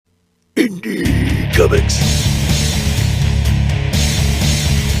Comics.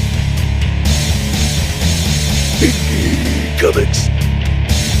 Indie Comics.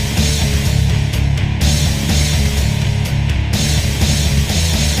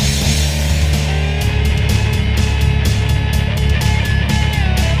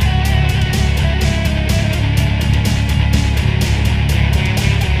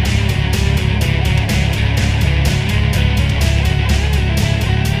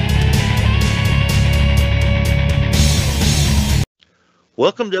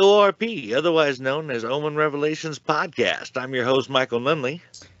 Welcome to ORP, otherwise known as Omen Revelations Podcast. I'm your host, Michael Nunley.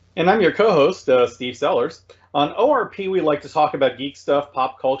 And I'm your co-host, Steve Sellers. On ORP, we like to talk about geek stuff,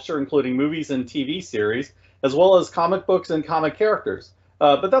 pop culture, including movies and TV series, as well as comic books and comic characters.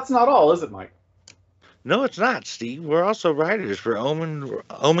 But that's not all, is it, Mike? No, it's not, Steve. We're also writers for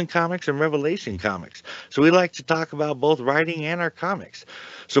Omen Comics and Revelation Comics. So we like to talk about both writing and our comics.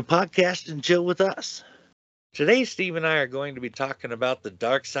 So podcast and chill with us. Today, Steve and I are going to be talking about the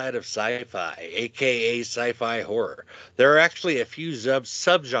dark side of sci-fi, aka sci-fi horror. There are actually a few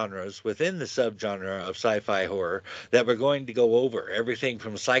subgenres within the subgenre of sci-fi horror that we're going to go over. Everything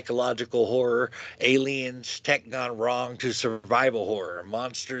from psychological horror, aliens, tech gone wrong, to survival horror,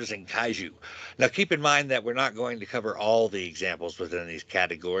 monsters, and kaiju. Now, keep in mind that we're not going to cover all the examples within these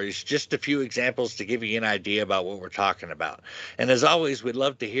categories, just a few examples to give you an idea about what we're talking about. And as always, we'd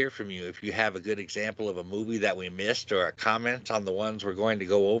love to hear from you if you have a good example of a movie that we missed or a comment on the ones we're going to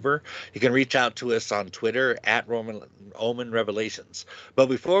go over. You can reach out to us on Twitter at Omen Revelations. But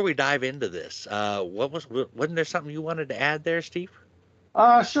before we dive into this, wasn't there something you wanted to add there, Steve?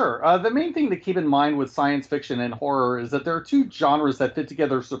 Sure. The main thing to keep in mind with science fiction and horror is that there are two genres that fit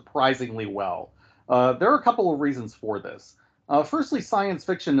together surprisingly well. There are a couple of reasons for this. Firstly, science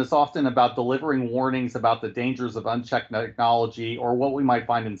fiction is often about delivering warnings about the dangers of unchecked technology or what we might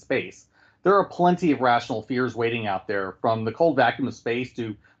find in space. There are plenty of rational fears waiting out there, from the cold vacuum of space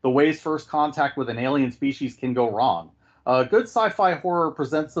to the ways first contact with an alien species can go wrong. Good sci-fi horror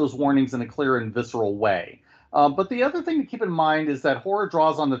presents those warnings in a clear and visceral way. But the other thing to keep in mind is that horror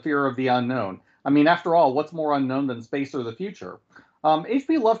draws on the fear of the unknown. I mean, after all, what's more unknown than space or the future?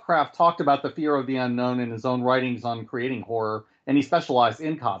 H.P. Lovecraft talked about the fear of the unknown in his own writings on creating horror, and he specialized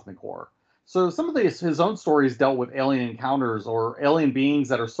in cosmic horror. So some of his own stories dealt with alien encounters or alien beings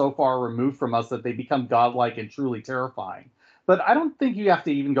that are so far removed from us that they become godlike and truly terrifying. But I don't think you have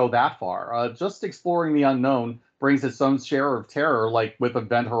to even go that far. Just exploring the unknown brings its own share of terror, like with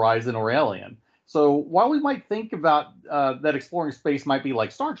Event Horizon or Alien. So while we might think about that exploring space might be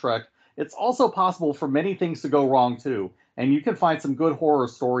like Star Trek, it's also possible for many things to go wrong too. And you can find some good horror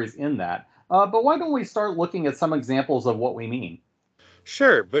stories in that. But why don't we start looking at some examples of what we mean?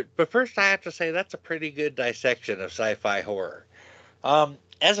 Sure, but first I have to say that's a pretty good dissection of sci-fi horror.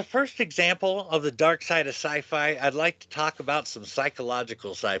 As a first example of the dark side of sci-fi, I'd like to talk about some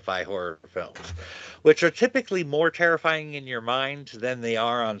psychological sci-fi horror films, which are typically more terrifying in your mind than they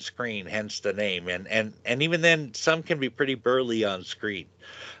are on screen, hence the name. And even then, some can be pretty burly on screen.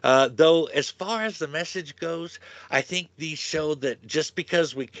 Though, as far as the message goes, I think these show that just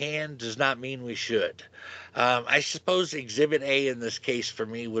because we can does not mean we should. I suppose Exhibit A in this case for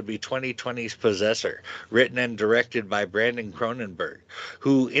me would be 2020's Possessor, written and directed by Brandon Cronenberg,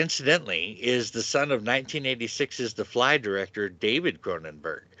 who incidentally is the son of 1986's The Fly director David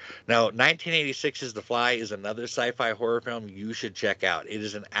Cronenberg. Now, 1986's The Fly is another sci-fi horror film you should check out. It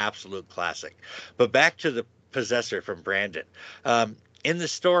is an absolute classic. But back to the Possessor from Brandon. In the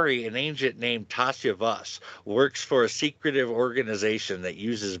story, an agent named Tasya Voss works for a secretive organization that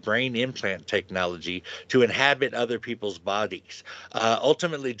uses brain implant technology to inhabit other people's bodies,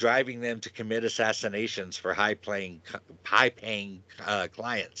 ultimately driving them to commit assassinations for high-paying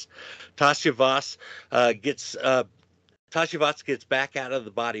clients. Tasya Voss gets Tasha Voss gets back out of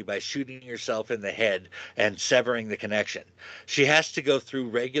the body by shooting herself in the head and severing the connection. She has to go through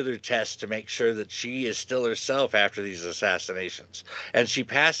regular tests to make sure that she is still herself after these assassinations, and she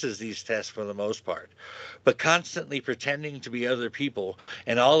passes these tests for the most part. But constantly pretending to be other people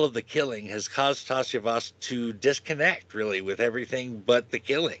and all of the killing has caused Tasha Voss to disconnect, really, with everything but the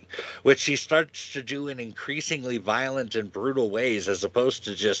killing, which she starts to do in increasingly violent and brutal ways as opposed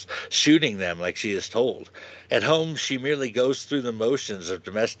to just shooting them like she is told. At home, she merely goes through the motions of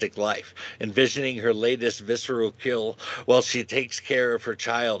domestic life, envisioning her latest visceral kill while she takes care of her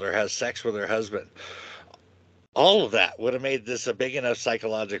child or has sex with her husband. All of that would have made this a big enough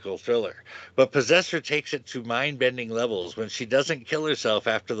psychological thriller. But Possessor takes it to mind-bending levels when she doesn't kill herself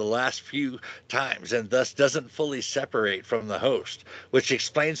after the last few times and thus doesn't fully separate from the host, which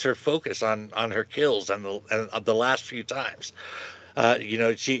explains her focus on her kills and the last few times.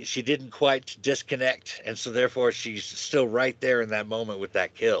 She didn't quite disconnect, and so therefore she's still right there in that moment with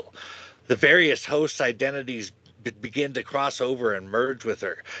that kill. The various hosts' identities begin to cross over and merge with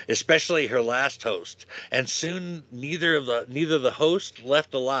her, especially her last host. And soon neither the host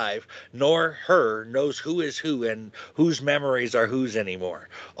left alive nor her knows who is who and whose memories are whose anymore.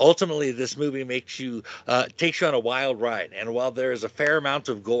 Ultimately, this movie takes you on a wild ride. And while there is a fair amount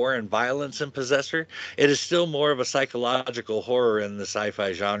of gore and violence in Possessor, it is still more of a psychological horror in the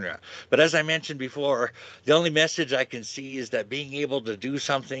sci-fi genre. But as I mentioned before, the only message I can see is that being able to do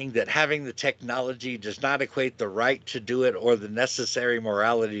something, that having the technology does not equate the right to do it or the necessary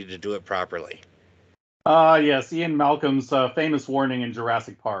morality to do it properly. Yes, Ian Malcolm's famous warning in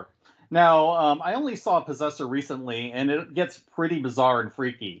Jurassic Park. Now, I only saw Possessor recently, and it gets pretty bizarre and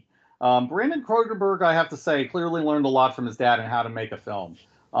freaky. Brandon Cronenberg, I have to say, clearly learned a lot from his dad on how to make a film.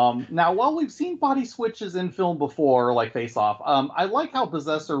 Now, while we've seen body switches in film before, like Face Off, I like how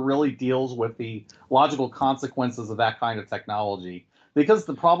Possessor really deals with the logical consequences of that kind of technology. Because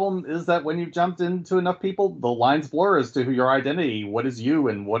the problem is that when you've jumped into enough people, the lines blur as to who your identity, what is you,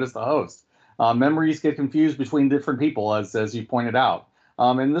 and what is the host. Memories get confused between different people, as you pointed out.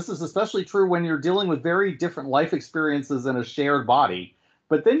 And this is especially true when you're dealing with very different life experiences in a shared body.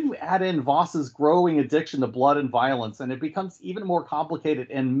 But then you add in Voss's growing addiction to blood and violence, and it becomes even more complicated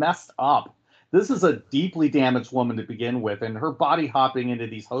and messed up. This is a deeply damaged woman to begin with, and her body hopping into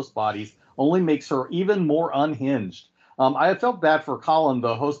these host bodies only makes her even more unhinged. I have felt bad for Colin,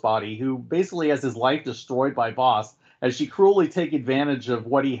 the host body, who basically has his life destroyed by Voss as she cruelly takes advantage of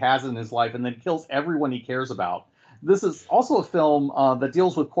what he has in his life and then kills everyone he cares about. This is also a film that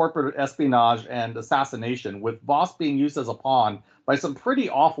deals with corporate espionage and assassination, with Voss being used as a pawn by some pretty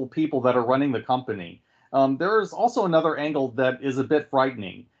awful people that are running the company. There is also another angle that is a bit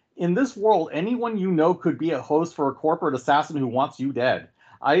frightening. In this world, anyone you know could be a host for a corporate assassin who wants you dead.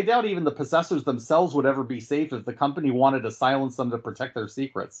 I doubt even the possessors themselves would ever be safe if the company wanted to silence them to protect their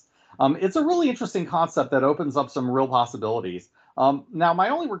secrets. It's a really interesting concept that opens up some real possibilities. Now, my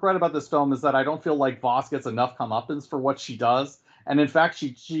only regret about this film is that I don't feel like Voss gets enough comeuppance for what she does. And in fact,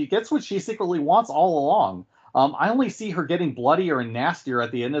 she gets what she secretly wants all along. I only see her getting bloodier and nastier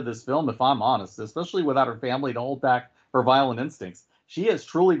at the end of this film, if I'm honest, especially without her family to hold back her violent instincts. She has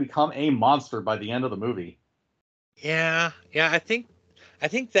truly become a monster by the end of the movie. Yeah, I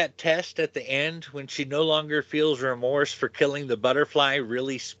think that test at the end when she no longer feels remorse for killing the butterfly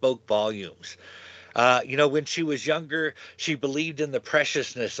really spoke volumes. When she was younger, she believed in the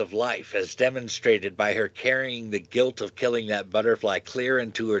preciousness of life, as demonstrated by her carrying the guilt of killing that butterfly clear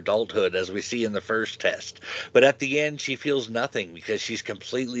into adulthood, as we see in the first test. But at the end, she feels nothing because she's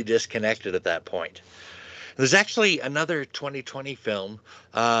completely disconnected at that point. There's actually another 2020 film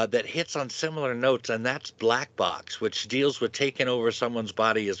that hits on similar notes, and that's Black Box, which deals with taking over someone's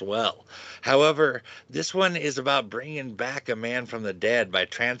body as well. However, this one is about bringing back a man from the dead by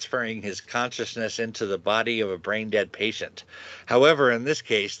transferring his consciousness into the body of a brain dead patient. However, in this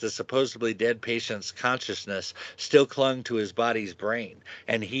case, the supposedly dead patient's consciousness still clung to his body's brain,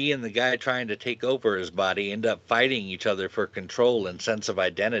 and he and the guy trying to take over his body end up fighting each other for control and sense of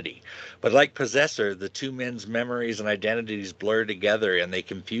identity. But like Possessor, the two men's memories and identities blur together and they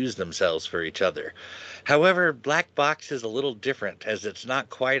confuse themselves for each other. However, Black Box is a little different as it's not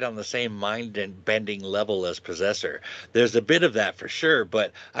quite on the same mind bending level as Possessor. There's a bit of that for sure,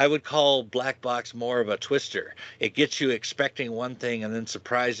 but I would call Black Box more of a twister. It gets you expecting one thing and then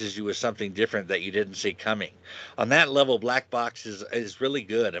surprises you with something different that you didn't see coming. On that level, Black Box is really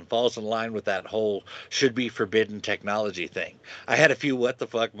good and falls in line with that whole should be forbidden technology thing. I had a few what the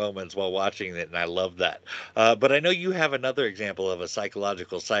fuck moments while watching it, and I love that. But I know you have another example of a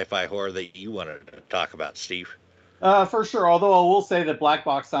psychological sci-fi horror that you wanted to talk about, Steve. For sure. Although I will say that Black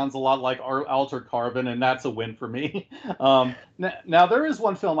Box sounds a lot like Altered Carbon, and that's a win for me. Now, there is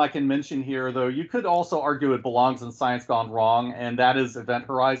one film I can mention here, though you could also argue it belongs in Science Gone Wrong, and that is Event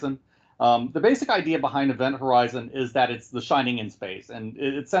Horizon. The basic idea behind Event Horizon is that it's The Shining in space, and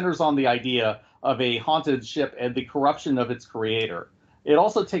it centers on the idea of a haunted ship and the corruption of its creator. It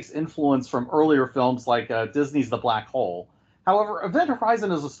also takes influence from earlier films like Disney's The Black Hole. However, Event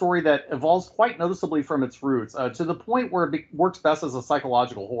Horizon is a story that evolves quite noticeably from its roots, to the point where it works best as a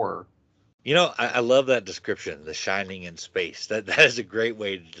psychological horror. I love that description, the shining in space. That is a great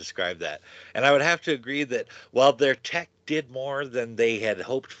way to describe that. And I would have to agree that while their tech did more than they had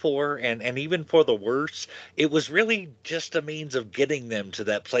hoped for, and even for the worse, it was really just a means of getting them to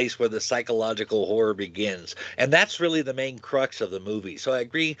that place where the psychological horror begins. And that's really the main crux of the movie. So I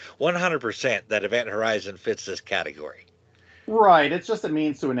agree 100% that Event Horizon fits this category. Right, it's just a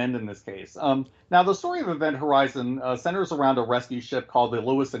means to an end in this case. Now, the story of Event Horizon centers around a rescue ship called the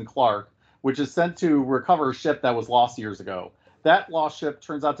Lewis and Clark, which is sent to recover a ship that was lost years ago. That lost ship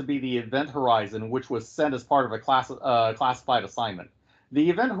turns out to be the Event Horizon, which was sent as part of a classified assignment. The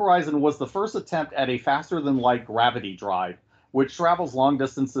Event Horizon was the first attempt at a faster than light gravity drive, which travels long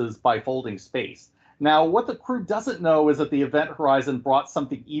distances by folding space. Now, what the crew doesn't know is that the Event Horizon brought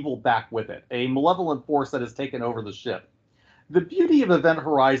something evil back with it, a malevolent force that has taken over the ship. The beauty of Event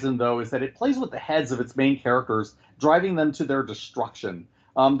Horizon, though, is that it plays with the heads of its main characters, driving them to their destruction.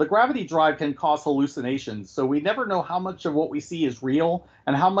 The gravity drive can cause hallucinations, so we never know how much of what we see is real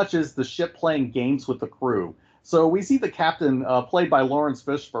and how much is the ship playing games with the crew. So we see the captain, played by Lawrence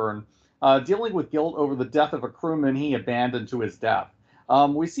Fishburne, dealing with guilt over the death of a crewman he abandoned to his death.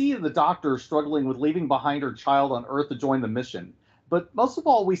 We see the doctor struggling with leaving behind her child on Earth to join the mission. But most of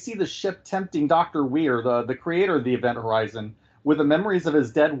all, we see the ship tempting Dr. Weir, the creator of the Event Horizon, with the memories of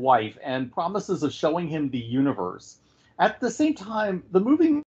his dead wife and promises of showing him the universe. At the same time, the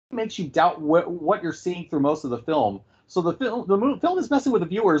movie makes you doubt what you're seeing through most of the film. So the film is messing with the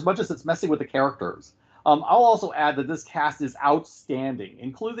viewer as much as it's messing with the characters. I'll also add that this cast is outstanding,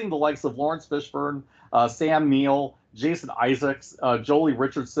 including the likes of Lawrence Fishburne, Sam Neill, Jason Isaacs, Jolie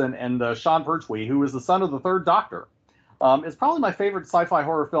Richardson, and Sean Pertwee, who is the son of the Third Doctor. It's probably my favorite sci-fi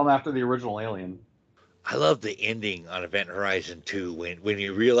horror film after the original Alien. I love the ending on Event Horizon 2 when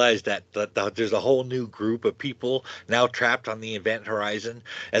you realize that there's a whole new group of people now trapped on the Event Horizon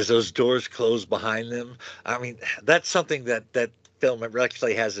as those doors close behind them. I mean, that's something that film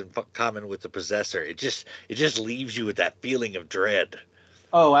actually has in common with The Possessor. It just leaves you with that feeling of dread.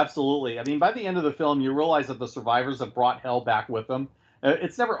 Oh, absolutely. I mean, by the end of the film, you realize that the survivors have brought hell back with them.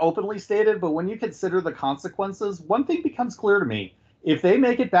 It's never openly stated, but when you consider the consequences, one thing becomes clear to me. If they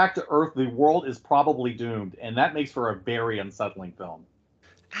make it back to Earth, the world is probably doomed, and that makes for a very unsettling film.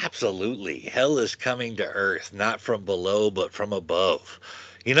 Absolutely. Hell is coming to earth, not from below, but from above.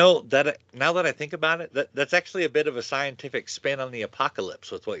 You know, that now that I think about it, that's actually a bit of a scientific spin on the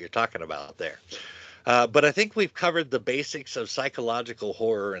apocalypse with what you're talking about there. But I think we've covered the basics of psychological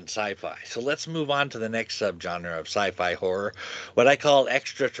horror and sci-fi. So let's move on to the next subgenre of sci-fi horror, what I call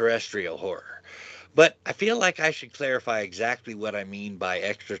extraterrestrial horror. But I feel like I should clarify exactly what I mean by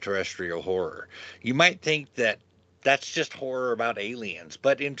extraterrestrial horror. You might think that that's just horror about aliens,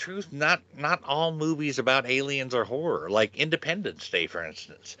 but in truth, not all movies about aliens are horror, like Independence Day, for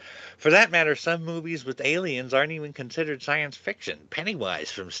instance. For that matter, some movies with aliens aren't even considered science fiction.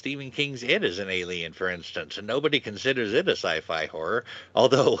 Pennywise from Stephen King's It is an alien, for instance, and nobody considers it a sci-fi horror.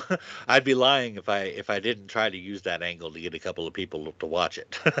 Although I'd be lying if I didn't try to use that angle to get a couple of people to watch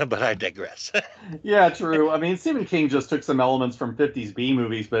it. But I digress. Yeah, true. I mean, Stephen King just took some elements from 50s B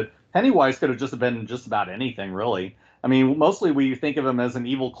movies, but Pennywise could have just been just about anything, really. I mean, mostly we think of him as an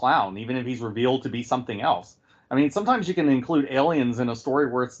evil clown, even if he's revealed to be something else. I mean, sometimes you can include aliens in a story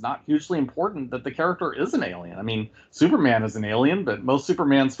where it's not hugely important that the character is an alien. I mean, Superman is an alien, but most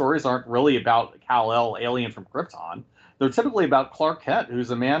Superman stories aren't really about Kal-El, alien from Krypton. They're typically about Clark Kent,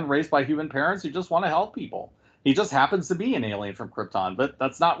 who's a man raised by human parents who just want to help people. He just happens to be an alien from Krypton, but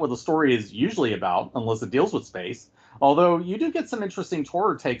that's not what the story is usually about, unless it deals with space. Although you do get some interesting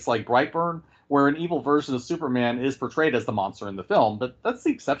horror takes like Brightburn, where an evil version of Superman is portrayed as the monster in the film, but that's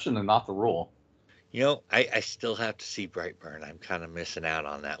the exception and not the rule. You know, I still have to see Brightburn. I'm kind of missing out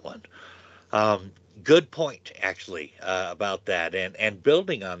on that one. Um, Good point, actually, about that. And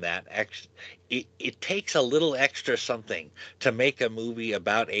building on that, it takes a little extra something to make a movie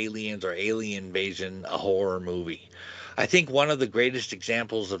about aliens or alien invasion a horror movie. I think one of the greatest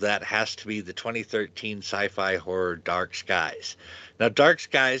examples of that has to be the 2013 sci-fi horror Dark Skies. Now, Dark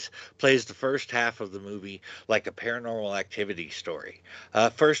Skies plays the first half of the movie like a paranormal activity story.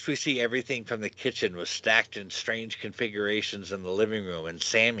 First, we see everything from the kitchen was stacked in strange configurations in the living room, and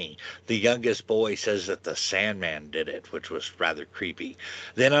Sammy, the youngest boy, says that the Sandman did it, which was rather creepy.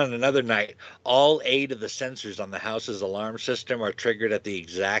 Then on another night, all 8 of the sensors on the house's alarm system are triggered at the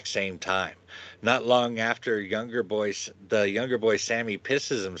exact same time. Not long after, the younger boy Sammy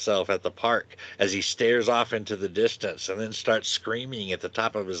pisses himself at the park as he stares off into the distance and then starts screaming at the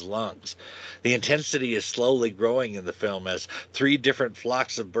top of his lungs. The intensity is slowly growing in the film as 3 different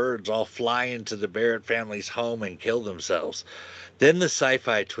flocks of birds all fly into the Barrett family's home and kill themselves. Then the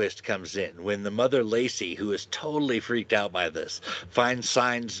sci-fi twist comes in when the mother Lacey, who is totally freaked out by this, finds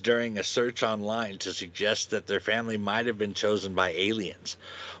signs during a search online to suggest that their family might have been chosen by aliens.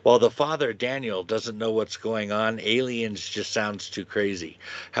 While the father Daniel doesn't know what's going on, aliens just sounds too crazy.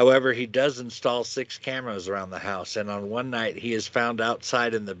 However, he does install 6 cameras around the house, and on one night he is found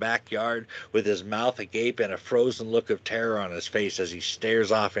outside in the backyard with his mouth agape and a frozen look of terror on his face as he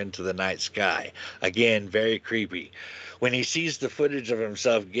stares off into the night sky. Again, very creepy. When he sees the footage of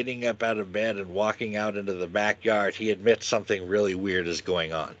himself getting up out of bed and walking out into the backyard, he admits something really weird is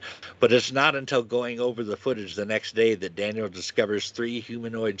going on. But it's not until going over the footage the next day that Daniel discovers 3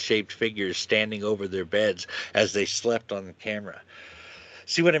 humanoid-shaped figures standing over their beds as they slept on the camera.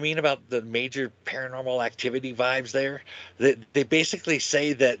 See what I mean about the major paranormal activity vibes there? They basically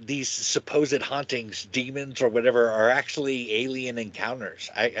say that these supposed hauntings, demons or whatever, are actually alien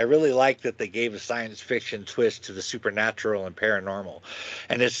encounters. I really like that they gave a science fiction twist to the supernatural and paranormal.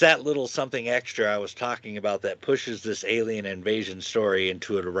 And it's that little something extra I was talking about that pushes this alien invasion story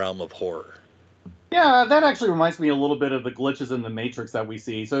into a realm of horror. Yeah, that actually reminds me a little bit of the glitches in the Matrix that we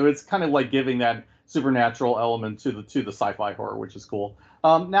see. So it's kind of like giving that supernatural element to the sci-fi horror, which is cool.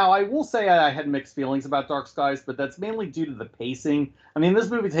 Now, I will say I had mixed feelings about Dark Skies, but that's mainly due to the pacing. I mean,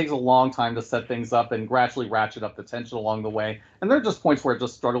 this movie takes a long time to set things up and gradually ratchet up the tension along the way, and there are just points where it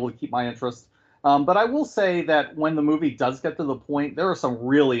just struggled to keep my interest. But I will say that when the movie does get to the point, there are some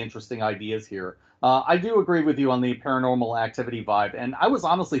really interesting ideas here. I do agree with you on the paranormal activity vibe, and I was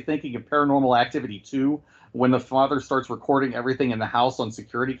honestly thinking of Paranormal Activity 2 when the father starts recording everything in the house on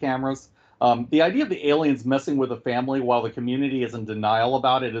security cameras. The idea of the aliens messing with the family while the community is in denial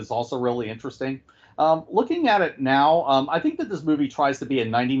about it is also really interesting. Looking at it now, I think that this movie tries to be a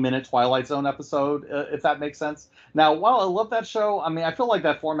 90-minute Twilight Zone episode, if that makes sense. Now, while I love that show, I mean, I feel like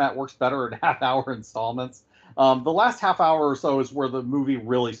that format works better in half-hour installments. The last half hour or so is where the movie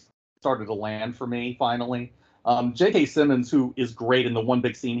really started to land for me, finally. J.K. Simmons, who is great in the one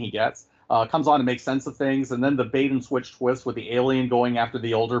big scene he gets, comes on to make sense of things, and then the bait and switch twist with the alien going after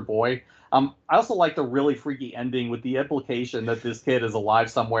the older boy. I also like the really freaky ending with the implication that this kid is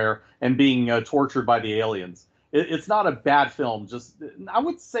alive somewhere and being tortured by the aliens. It's not a bad film. Just I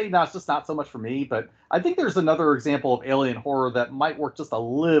would say that's just not so much for me, but I think there's another example of alien horror that might work just a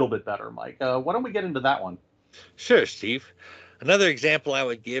little bit better. Mike, why don't we get into that one? Sure, Steve. Another example I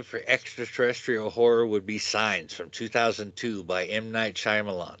would give for extraterrestrial horror would be Signs from 2002 by M. Night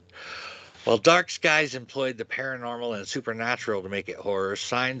Shyamalan. While Dark Skies employed the paranormal and supernatural to make it horror,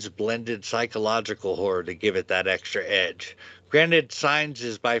 Signs blended psychological horror to give it that extra edge. Granted, Signs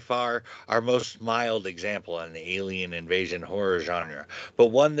is by far our most mild example in the alien invasion horror genre, but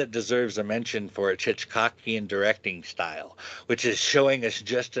one that deserves a mention for its Hitchcockian directing style, which is showing us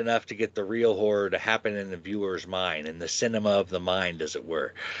just enough to get the real horror to happen in the viewer's mind, in the cinema of the mind, as it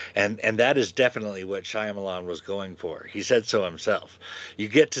were. And that is definitely what Shyamalan was going for. He said so himself. You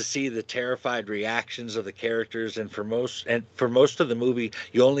get to see the terrified reactions of the characters, and for most of the movie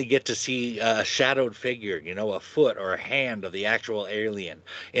you only get to see a shadowed figure, a foot or a hand of the actual alien.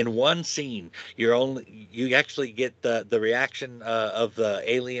 In one scene you actually get the reaction of the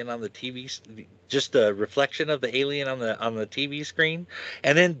alien on the TV, just a reflection of the alien on the TV screen,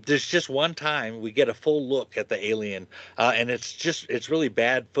 and then there's just one time we get a full look at the alien, and it's really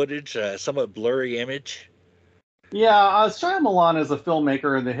bad footage, somewhat blurry image. Yeah, Shyamalan is a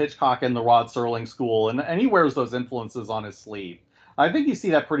filmmaker in the Hitchcock and the Rod Serling school, and he wears those influences on his sleeve. I think you see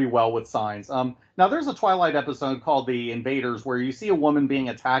that pretty well with Signs. Now, there's a Twilight episode called The Invaders where you see a woman being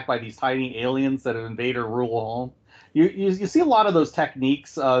attacked by these tiny aliens that invade her rural home. You see a lot of those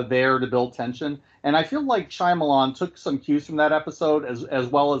techniques there to build tension, and I feel like Shyamalan took some cues from that episode as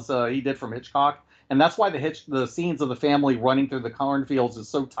well as he did from Hitchcock, and that's why the scenes of the family running through the cornfields is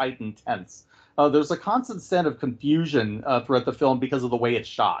so tight and tense. There's a constant sense of confusion throughout the film because of the way it's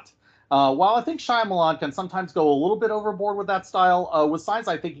shot. While I think Shyamalan can sometimes go a little bit overboard with that style, with Signs,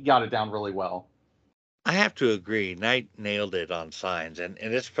 I think he got it down really well. I have to agree. Knight nailed it on Signs, and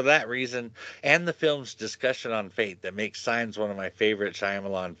it's for that reason and the film's discussion on fate that makes Signs one of my favorite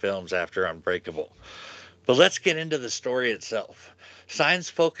Shyamalan films after Unbreakable. But let's get into the story itself. Signs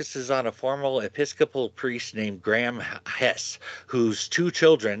focuses on a formal Episcopal priest named Graham Hess, whose 2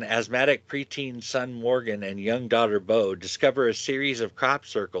 children, asthmatic preteen son Morgan and young daughter Bo, discover a series of crop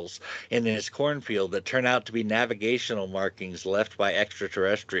circles in his cornfield that turn out to be navigational markings left by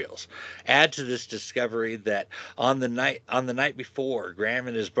extraterrestrials. Add to this discovery that on the night before, Graham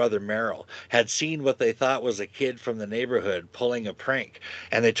and his brother Merrill had seen what they thought was a kid from the neighborhood pulling a prank,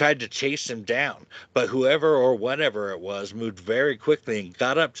 and they tried to chase him down, but whoever or whatever it was moved very quickly and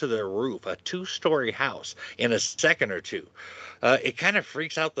got up to their roof, a 2-story house, in a second or two. It kind of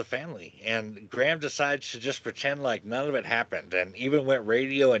freaks out the family, and Graham decides to just pretend like none of it happened, and even went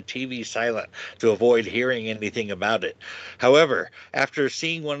radio and TV silent to avoid hearing anything about it. However, after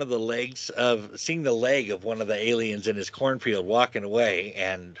seeing the leg of one of the aliens in his cornfield walking away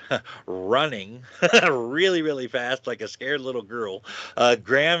and running really, really fast like a scared little girl,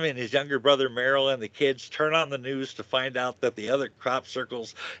 Graham and his younger brother Merrill and the kids turn on the news to find out that the other crop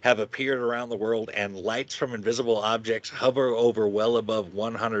circles have appeared around the world, and lights from invisible objects hover over well above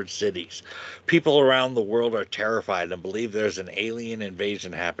 100 cities. People around the world are terrified and believe there's an alien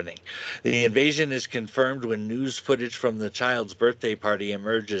invasion happening. The invasion is confirmed when news footage from the child's birthday party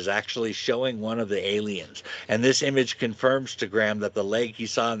emerges, actually showing one of the aliens. And this image confirms to Graham that the leg he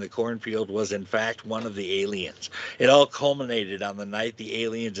saw in the cornfield was in fact one of the aliens. It all culminated on the night the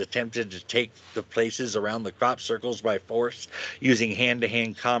aliens attempted to take the places around the crop circles by force, using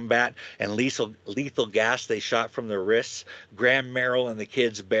hand-to-hand combat and lethal gas they shot from their wrists. Graham, Merrill, and the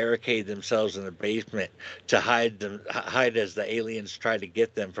kids barricade themselves in the basement to hide as the aliens try to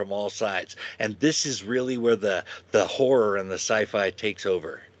get them from all sides. And this is really where the horror and the sci-fi takes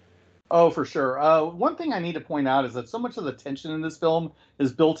over. Oh, for sure. One thing I need to point out is that so much of the tension in this film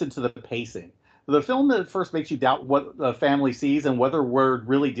is built into the pacing. The film at first makes you doubt what the family sees and whether we're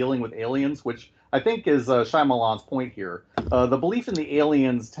really dealing with aliens, which I think is Shyamalan's point here. The belief in the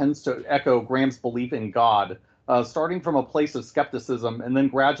aliens tends to echo Graham's belief in God, starting from a place of skepticism and then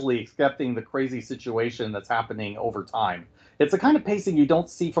gradually accepting the crazy situation that's happening over time. It's a kind of pacing you don't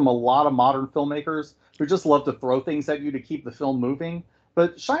see from a lot of modern filmmakers who just love to throw things at you to keep the film moving.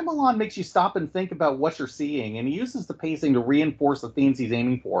 But Shyamalan makes you stop and think about what you're seeing, and he uses the pacing to reinforce the themes he's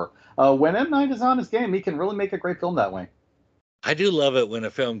aiming for. When M. Night is on his game, he can really make a great film that way. I do love it when a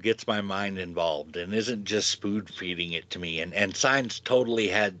film gets my mind involved and isn't just spoon feeding it to me. And Signs totally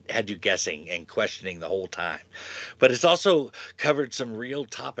had you guessing and questioning the whole time. But it's also covered some real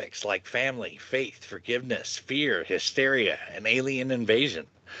topics like family, faith, forgiveness, fear, hysteria, and alien invasion.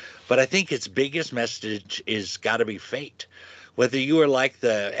 But I think its biggest message is got to be fate. Whether you are like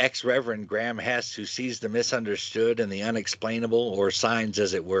the ex Reverend Graham Hess who sees the misunderstood and the unexplainable, or signs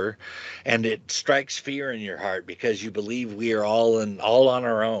as it were, and it strikes fear in your heart because you believe we are all on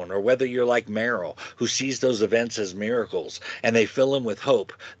our own, or whether you're like Merrill who sees those events as miracles and they fill him with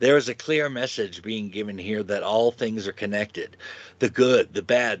hope, there is a clear message being given here that all things are connected. The good, the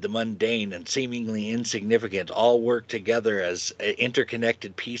bad, the mundane, and seemingly insignificant all work together as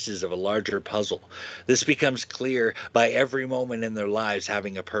interconnected pieces of a larger puzzle. This becomes clear by every moment in their lives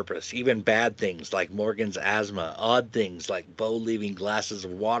having a purpose, even bad things like Morgan's asthma, odd things like Bo leaving glasses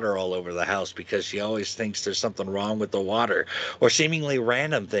of water all over the house because she always thinks there's something wrong with the water, or seemingly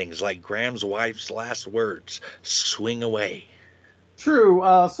random things like Graham's wife's last words, swing away. True.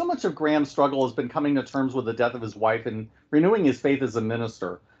 So much of Graham's struggle has been coming to terms with the death of his wife and renewing his faith as a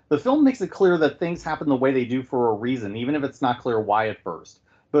minister. The film makes it clear that things happen the way they do for a reason, even if it's not clear why at first.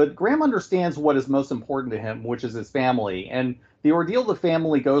 But Graham understands what is most important to him, which is his family, and the ordeal the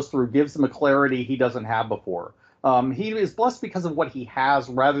family goes through gives him a clarity he doesn't have before. He is blessed because of what he has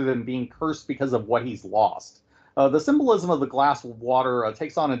rather than being cursed because of what he's lost. The symbolism of the glass of water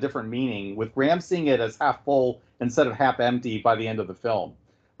takes on a different meaning, with Graham seeing it as half full instead of half empty by the end of the film.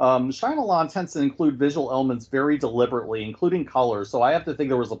 Shyamalan tends to include visual elements very deliberately, including color, so I have to think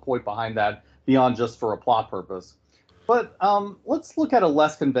there was a point behind that beyond just for a plot purpose. But let's look at a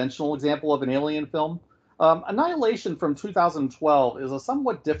less conventional example of an alien film. Annihilation from 2012 is a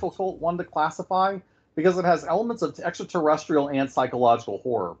somewhat difficult one to classify because it has elements of extraterrestrial and psychological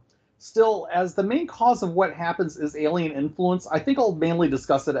horror. Still, as the main cause of what happens is alien influence, I think I'll mainly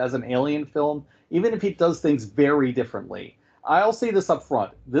discuss it as an alien film, even if it does things very differently. I'll say this up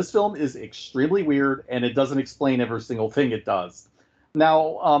front. This film is extremely weird, and it doesn't explain every single thing it does.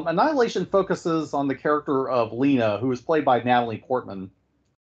 Now, Annihilation focuses on the character of Lena, who is played by Natalie Portman,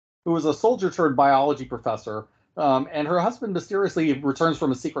 who is a soldier turned biology professor, and her husband mysteriously returns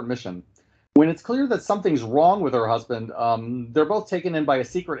from a secret mission. When it's clear that something's wrong with her husband, they're both taken in by a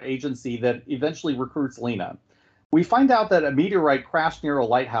secret agency that eventually recruits Lena. We find out that a meteorite crashed near a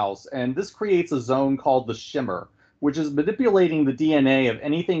lighthouse, and this creates a zone called the Shimmer, which is manipulating the DNA of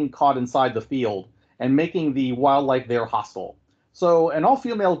anything caught inside the field and making the wildlife there hostile. So, an all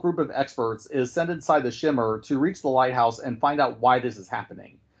female group of experts is sent inside the Shimmer to reach the lighthouse and find out why this is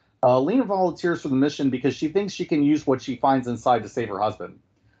happening. Lena volunteers for the mission because she thinks she can use what she finds inside to save her husband.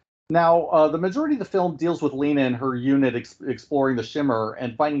 Now, the majority of the film deals with Lena and her unit exploring the Shimmer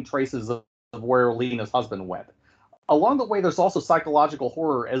and finding traces of where Lena's husband went. Along the way, there's also psychological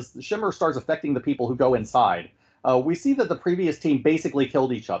horror as the Shimmer starts affecting the people who go inside. We see that the previous team basically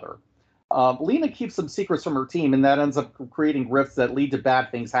killed each other. Lena keeps some secrets from her team, and that ends up creating rifts that lead to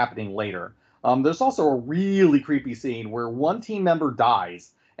bad things happening later. There's also a really creepy scene where one team member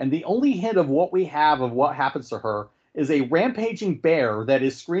dies, and the only hint of what we have of what happens to her is a rampaging bear that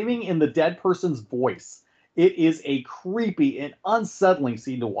is screaming in the dead person's voice. It is a creepy and unsettling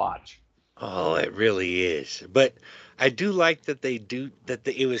scene to watch. Oh, it really is. But I do like that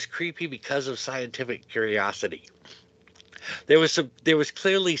it was creepy because of scientific curiosity. There was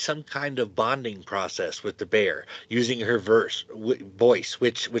clearly some kind of bonding process with the bear using her voice,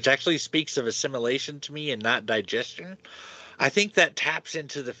 which actually speaks of assimilation to me and not digestion. I think that taps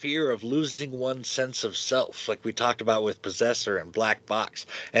into the fear of losing one's sense of self, like we talked about with Possessor and Black Box.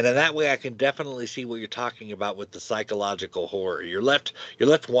 And in that way, I can definitely see what you're talking about with the psychological horror. You're left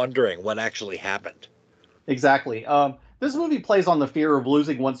wondering what actually happened. Exactly. This movie plays on the fear of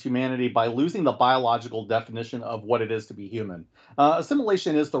losing one's humanity by losing the biological definition of what it is to be human.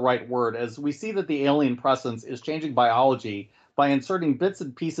 Assimilation is the right word, as we see that the alien presence is changing biology by inserting bits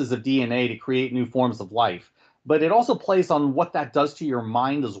and pieces of DNA to create new forms of life. But it also plays on what that does to your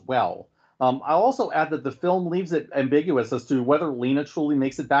mind as well. I'll also add that the film leaves it ambiguous as to whether Lena truly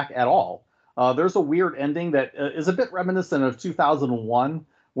makes it back at all. There's a weird ending that is a bit reminiscent of 2001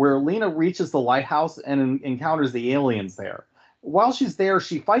 where Lena reaches the lighthouse and encounters the aliens there. While she's there,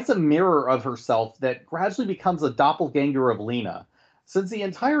 she fights a mirror of herself that gradually becomes a doppelganger of Lena. Since the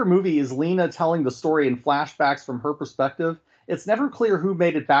entire movie is Lena telling the story in flashbacks from her perspective, it's never clear who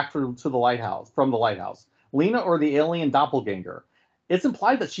made it back to the lighthouse from the lighthouse, Lena or the alien doppelganger. It's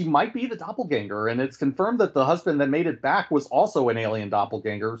implied that she might be the doppelganger, and it's confirmed that the husband that made it back was also an alien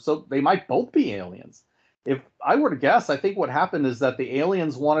doppelganger, so they might both be aliens. If I were to guess, I think what happened is that the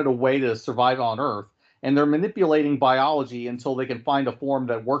aliens wanted a way to survive on Earth, and they're manipulating biology until they can find a form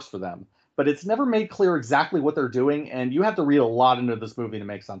that works for them. But it's never made clear exactly what they're doing, and you have to read a lot into this movie to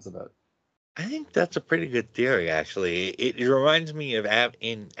make sense of it. I think that's a pretty good theory, actually. It reminds me of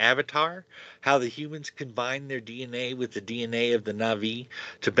in Avatar, how the humans combine their DNA with the DNA of the Na'vi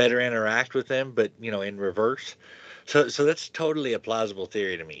to better interact with them, but in reverse. So that's totally a plausible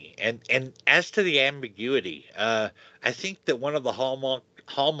theory to me. And as to the ambiguity, I think that one of the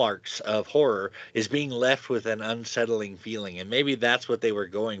hallmarks of horror is being left with an unsettling feeling, and maybe that's what they were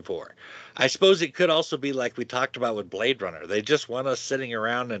going for. I suppose it could also be like we talked about with Blade Runner. They just want us sitting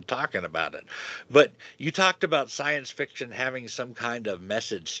around and talking about it. But you talked about science fiction having some kind of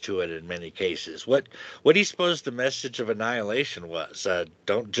message to it in many cases. What do you suppose the message of Annihilation was?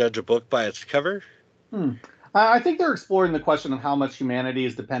 Don't judge a book by its cover? Hmm. I think they're exploring the question of how much humanity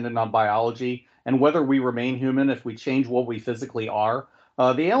is dependent on biology and whether we remain human if we change what we physically are.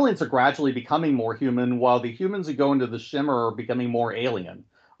 The aliens are gradually becoming more human, while the humans who go into the shimmer are becoming more alien.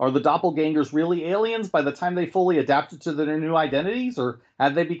 Are the doppelgangers really aliens by the time they fully adapted to their new identities, or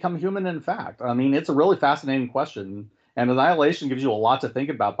have they become human in fact? I mean, it's a really fascinating question, and Annihilation gives you a lot to think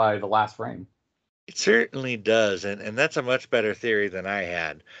about by the last frame. It certainly does, and that's a much better theory than I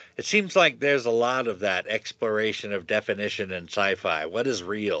had. It seems like there's a lot of that exploration of definition in sci-fi. What is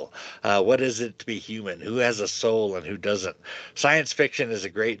real? What is it to be human? Who has a soul and who doesn't? Science fiction is a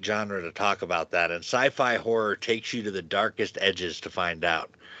great genre to talk about that, and sci-fi horror takes you to the darkest edges to find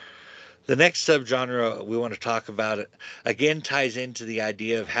out. The next subgenre we want to talk about again ties into the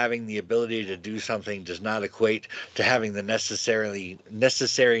idea of having the ability to do something does not equate to having the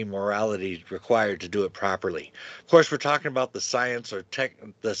necessary morality required to do it properly. Of course, we're talking about the science or tech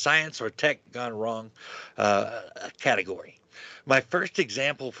gone wrong category. My first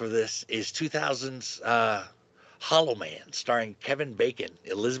example for this is 2000's Hollow Man, starring Kevin Bacon,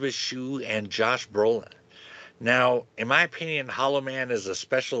 Elizabeth Shue, and Josh Brolin. Now, in my opinion, Hollow Man is a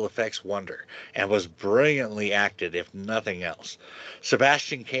special effects wonder and was brilliantly acted, if nothing else.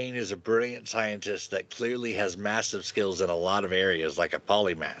 Sebastian Kane is a brilliant scientist that clearly has massive skills in a lot of areas, like a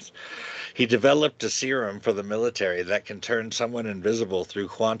polymath. He developed a serum for the military that can turn someone invisible through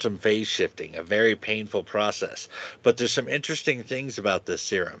quantum phase shifting, a very painful process. But there's some interesting things about this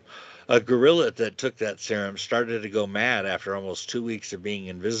serum. A gorilla that took that serum started to go mad after almost 2 weeks of being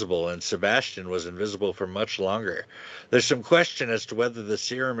invisible, and Sebastian was invisible for much longer. There's some question as to whether the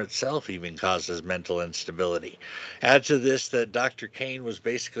serum itself even causes mental instability. Add to this that Dr. Kane was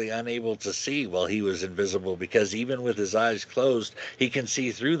basically unable to see while he was invisible because even with his eyes closed, he can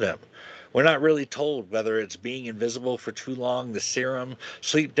see through them. We're not really told whether it's being invisible for too long, the serum,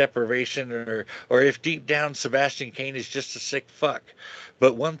 sleep deprivation, or if deep down Sebastian Kane is just a sick fuck.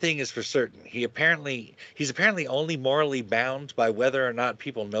 But one thing is for certain, he's apparently only morally bound by whether or not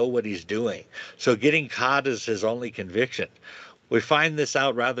people know what he's doing. So getting caught is his only conviction. We find this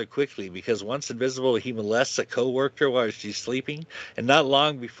out rather quickly because once invisible, he molests a coworker while she's sleeping, and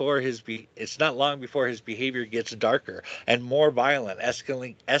it's not long before his behavior gets darker and more violent,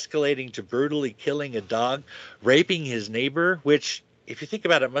 escalating to brutally killing a dog, raping his neighbor, which, if you think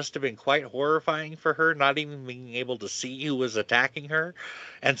about it, must have been quite horrifying for her, not even being able to see who was attacking her,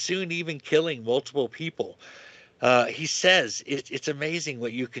 and soon even killing multiple people. He says it's amazing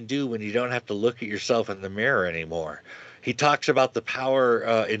what you can do when you don't have to look at yourself in the mirror anymore. He talks about the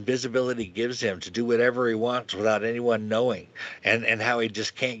power invisibility gives him to do whatever he wants without anyone knowing, and how he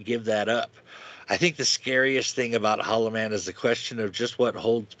just can't give that up. I think the scariest thing about Hollow Man is the question of just what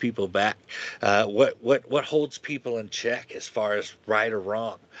holds people back, what holds people in check as far as right or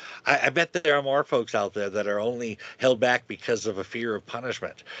wrong. I bet that there are more folks out there that are only held back because of a fear of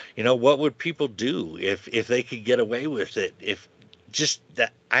punishment. What would people do if they could get away with it? If just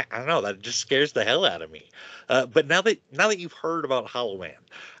that, I don't know, that just scares the hell out of me. But now that you've heard about Hollow Man,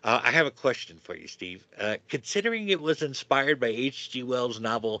 I have a question for you, Steve. Considering it was inspired by H.G. Wells'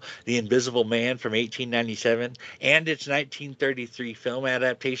 novel The Invisible Man from 1897 and its 1933 film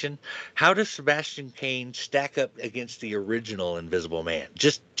adaptation, how does Sebastian Cain stack up against the original Invisible Man?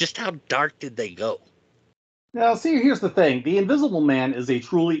 Just how dark did they go? Now, see, here's the thing. The Invisible Man is a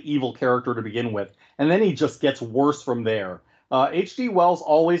truly evil character to begin with, and then he just gets worse from there. H.G. Wells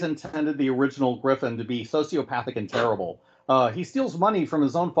always intended the original Griffin to be sociopathic and terrible. He steals money from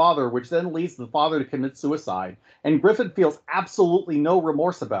his own father, which then leads the father to commit suicide, and Griffin feels absolutely no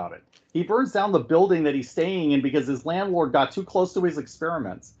remorse about it. He burns down the building that he's staying in because his landlord got too close to his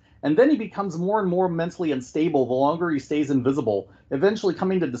experiments. And then he becomes more and more mentally unstable the longer he stays invisible, eventually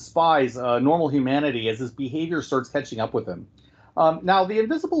coming to despise normal humanity as his behavior starts catching up with him. Now, The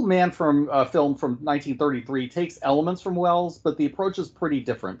Invisible Man from film from 1933 takes elements from Wells, but the approach is pretty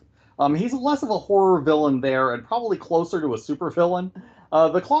different. He's less of a horror villain there and probably closer to a supervillain.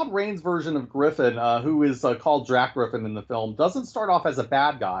 The Claude Rains version of Griffin, who is called Jack Griffin in the film, doesn't start off as a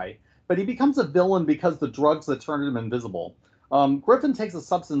bad guy, but he becomes a villain because the drugs that turn him invisible. Griffin takes a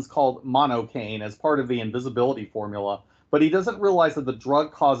substance called monocaine as part of the invisibility formula, but he doesn't realize that the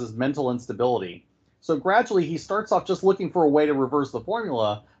drug causes mental instability. So gradually, he starts off just looking for a way to reverse the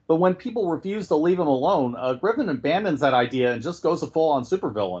formula, but when people refuse to leave him alone, Griffin abandons that idea and just goes a full-on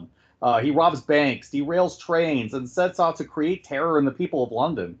supervillain. He robs banks, derails trains, and sets out to create terror in the people of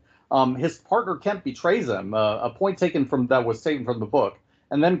London. His partner Kemp betrays him, a point that was taken from the book,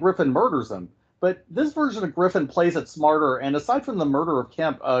 and then Griffin murders him. But this version of Griffin plays it smarter, and aside from the murder of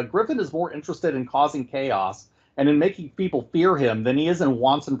Kemp, Griffin is more interested in causing chaos and in making people fear him than he is in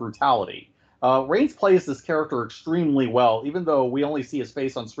wanton brutality. Rains plays this character extremely well, even though we only see his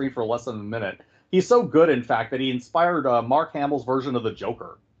face on screen for less than a minute. He's so good, in fact, that he inspired Mark Hamill's version of the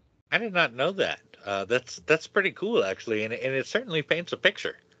Joker. I did not know that. That's pretty cool, actually, and it certainly paints a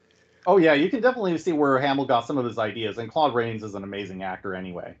picture. Oh yeah, you can definitely see where Hamill got some of his ideas, and Claude Rains is an amazing actor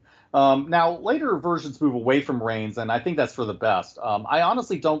anyway. Now, later versions move away from Rains, and I think that's for the best. I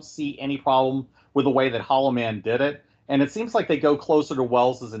honestly don't see any problem with the way that Hollow Man did it, and it seems like they go closer to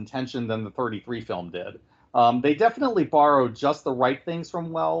Wells' intention than the 33 film did. They definitely borrowed just the right things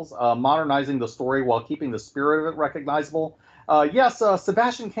from Wells, modernizing the story while keeping the spirit of it recognizable. Yes,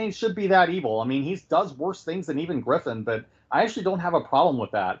 Sebastian Cain should be that evil. I mean, he does worse things than even Griffin, but I actually don't have a problem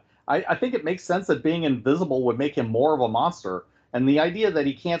with that. I think it makes sense that being invisible would make him more of a monster. And the idea that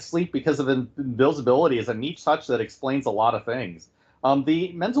he can't sleep because of invisibility is a neat touch that explains a lot of things.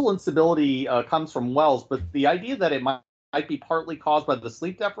 The mental instability comes from Wells, but the idea that it might be partly caused by the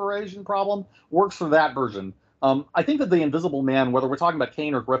sleep deprivation problem works for that version. I think that the Invisible Man, whether we're talking about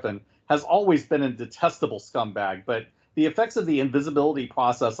Cain or Griffin, has always been a detestable scumbag, but the effects of the invisibility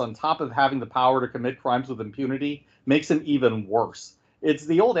process on top of having the power to commit crimes with impunity makes him even worse. It's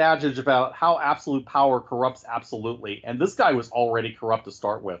the old adage about how absolute power corrupts absolutely, and this guy was already corrupt to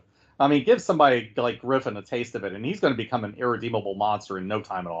start with. I mean, give somebody like Griffin a taste of it, and he's going to become an irredeemable monster in no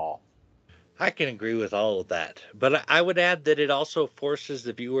time at all. I can agree with all of that, but I would add that it also forces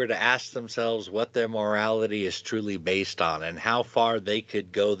the viewer to ask themselves what their morality is truly based on and how far they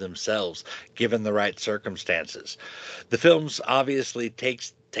could go themselves given the right circumstances. The films obviously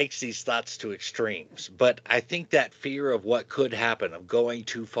takes these thoughts to extremes, but I think that fear of what could happen, of going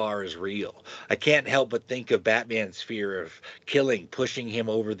too far, is real. I can't help but think of Batman's fear of killing, pushing him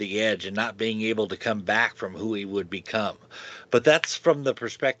over the edge, and not being able to come back from who he would become. But that's from the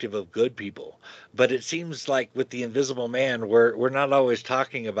perspective of good people. But it seems like with the Invisible Man, we're not always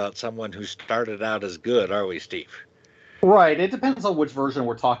talking about someone who started out as good, are we, Steve? Right. It depends on which version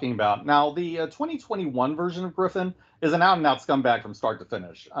we're talking about. Now, the 2021 version of Griffin is an out and out scumbag from start to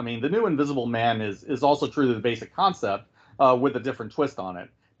finish. I mean, the new Invisible Man is also true to the basic concept, with a different twist on it.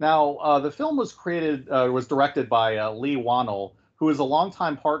 Now, the film was directed by Lee Wannell, who is a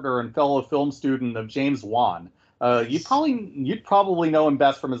longtime partner and fellow film student of James Wan. Yes. You'd probably know him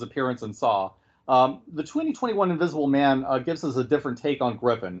best from his appearance in Saw. The 2021 Invisible Man gives us a different take on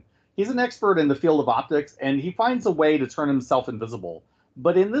Griffin. He's an expert in the field of optics, and he finds a way to turn himself invisible.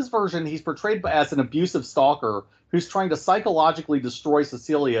 But in this version, he's portrayed as an abusive stalker who's trying to psychologically destroy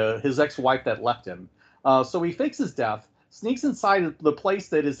Cecilia, his ex-wife that left him. So he fakes his death, sneaks inside the place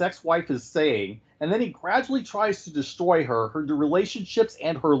that his ex-wife is staying, and then he gradually tries to destroy her relationships,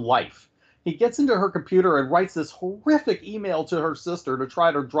 and her life. He gets into her computer and writes this horrific email to her sister to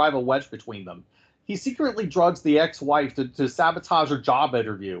try to drive a wedge between them. He secretly drugs the ex-wife to sabotage her job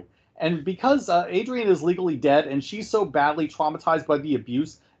interview. And because Adrian is legally dead and she's so badly traumatized by the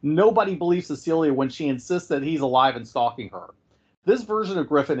abuse, nobody believes Cecilia when she insists that he's alive and stalking her. This version of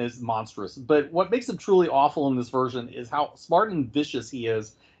Griffin is monstrous, but what makes him truly awful in this version is how smart and vicious he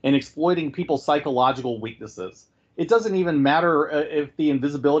is in exploiting people's psychological weaknesses. It doesn't even matter if the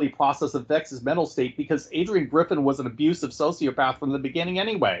invisibility process affects his mental state because Adrian Griffin was an abusive sociopath from the beginning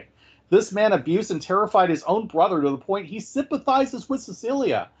anyway. This man abused and terrified his own brother to the point he sympathizes with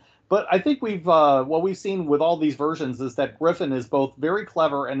Cecilia. But I think what we've seen with all these versions is that Griffin is both very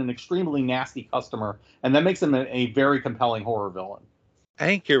clever and an extremely nasty customer, and that makes him a very compelling horror villain. I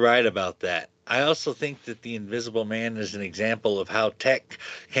think you're right about that. I also think that the Invisible Man is an example of how tech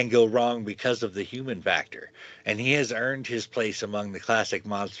can go wrong because of the human factor, and he has earned his place among the classic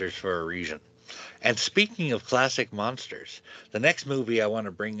monsters for a reason. And speaking of classic monsters, the next movie I want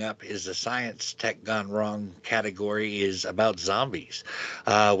to bring up is the science tech gone wrong category is about zombies,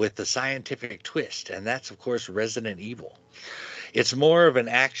 with the scientific twist, and that's of course Resident Evil. It's more of an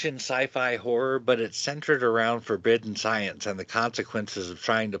action sci-fi horror, but it's centered around forbidden science and the consequences of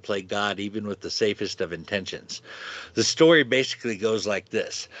trying to play God even with the safest of intentions. The story basically goes like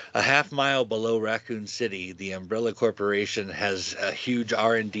this. A half mile below Raccoon City, the Umbrella Corporation has a huge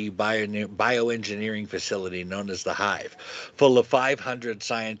R&D bioengineering facility known as the Hive, full of 500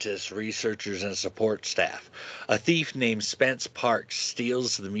 scientists, researchers, and support staff. A thief named Spence Parks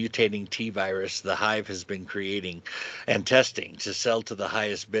steals the mutating T-virus the Hive has been creating and testing to sell to the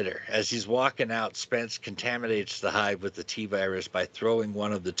highest bidder. As he's walking out, Spence contaminates the Hive with the T-virus by throwing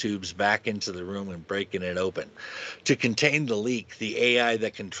one of the tubes back into the room and breaking it open. To contain the leak, the AI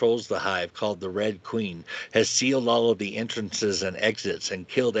that controls the Hive, called the Red Queen, has sealed all of the entrances and exits and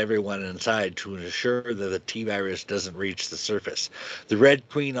killed everyone inside to ensure that the T-virus doesn't reach the surface. The Red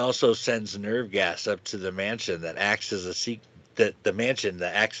Queen also sends nerve gas up to the mansion that acts as a secret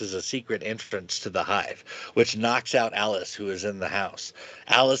entrance to the Hive, which knocks out Alice, who is in the house.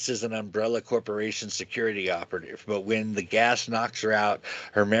 Alice is an Umbrella Corporation security operative, but when the gas knocks her out,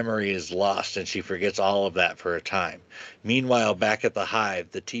 her memory is lost and she forgets all of that for a time. Meanwhile, back at the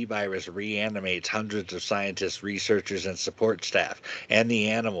Hive, the T-virus reanimates hundreds of scientists, researchers, and support staff, and the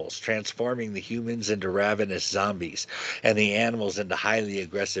animals, transforming the humans into ravenous zombies, and the animals into highly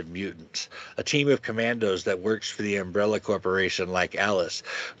aggressive mutants. A team of commandos that works for the Umbrella Corporation, like Alice,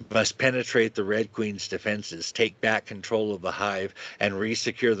 must penetrate the Red Queen's defenses, take back control of the Hive, and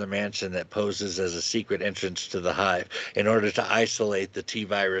resecure the mansion that poses as a secret entrance to the Hive in order to isolate the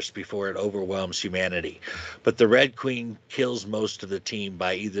T-virus before it overwhelms humanity. But the Red Queen kills most of the team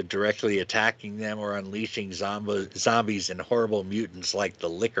by either directly attacking them or unleashing zombies and horrible mutants like the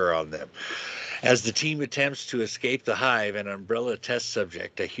Licker on them. As the team attempts to escape the Hive, an Umbrella test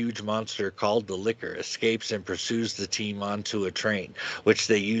subject, a huge monster called the Licker, escapes and pursues the team onto a train, which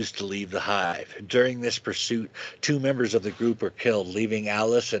they use to leave the Hive. During this pursuit, two members of the group are killed, leaving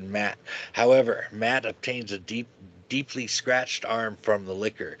Alice and Matt. However, Matt obtains a deeply scratched arm from the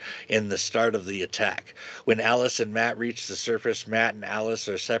Licker in the start of the attack. When Alice and Matt reach the surface, Matt and Alice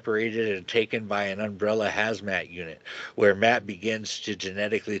are separated and taken by an Umbrella hazmat unit, where Matt begins to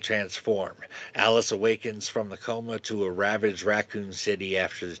genetically transform. Alice awakens from the coma to a ravaged Raccoon City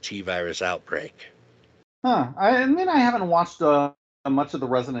after the T-virus outbreak. I haven't watched much of the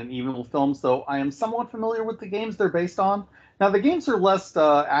Resident Evil films, though I am somewhat familiar with the games they're based on. Now, the games are less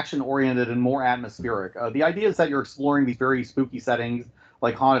action-oriented and more atmospheric. The idea is that you're exploring these very spooky settings,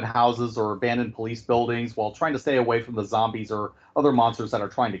 like haunted houses or abandoned police buildings, while trying to stay away from the zombies or other monsters that are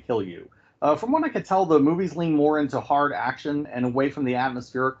trying to kill you. From what I could tell, the movies lean more into hard action and away from the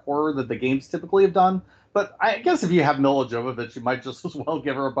atmospheric horror that the games typically have done. But I guess if you have Mila Jovovich, you might just as well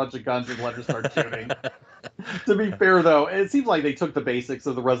give her a bunch of guns and let her start shooting. To be fair, though, it seems like they took the basics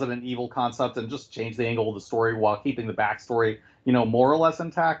of the Resident Evil concept and just changed the angle of the story while keeping the backstory, more or less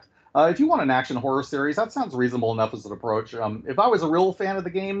intact. If you want an action horror series, that sounds reasonable enough as an approach. If I was a real fan of the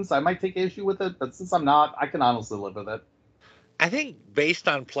games, I might take issue with it, but since I'm not, I can honestly live with it. I think based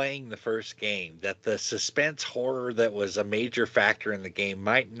on playing the first game, that the suspense horror that was a major factor in the game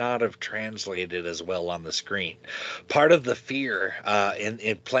might not have translated as well on the screen. Part of the fear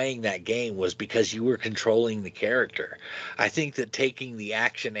in playing that game was because you were controlling the character. I think that taking the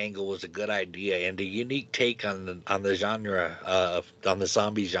action angle was a good idea and a unique take on the genre on the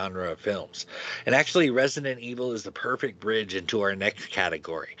zombie genre of films. And actually, Resident Evil is the perfect bridge into our next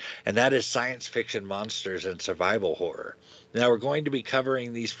category, and that is science fiction monsters and survival horror. Now, we're going to be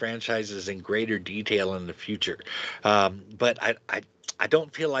covering these franchises in greater detail in the future, but I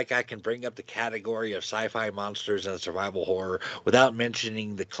don't feel like I can bring up the category of sci fi monsters and survival horror without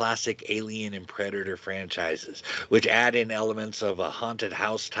mentioning the classic Alien and Predator franchises, which add in elements of a haunted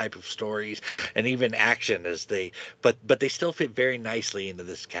house type of stories and even action but they still fit very nicely into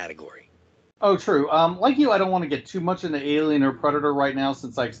this category. Oh, true. Like you, I don't want to get too much into Alien or Predator right now,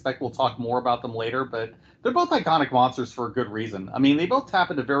 since I expect we'll talk more about them later. But they're both iconic monsters for a good reason. I mean, they both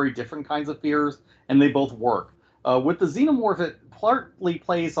tap into very different kinds of fears, and they both work. With the xenomorph, it partly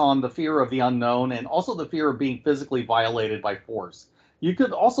plays on the fear of the unknown and also the fear of being physically violated by force. You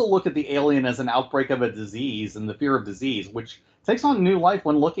could also look at the alien as an outbreak of a disease and the fear of disease, which takes on new life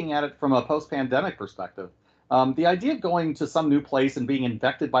when looking at it from a post-pandemic perspective. The idea of going to some new place and being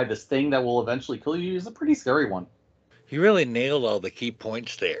infected by this thing that will eventually kill you is a pretty scary one. You really nailed all the key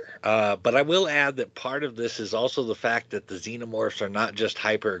points there. But I will add that part of this is also the fact that the xenomorphs are not just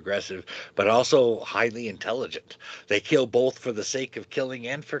hyper aggressive, but also highly intelligent. They kill both for the sake of killing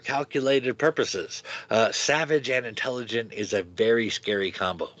and for calculated purposes. Savage and intelligent is a very scary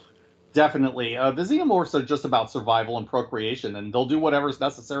combo. Definitely. The xenomorphs are just about survival and procreation, and they'll do whatever's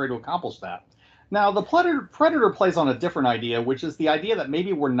necessary to accomplish that. Now, the predator plays on a different idea, which is the idea that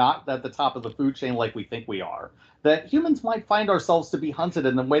maybe we're not at the top of the food chain like we think we are. That humans might find ourselves to be hunted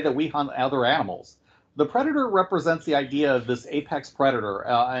in the way that we hunt other animals. The predator represents the idea of this apex predator,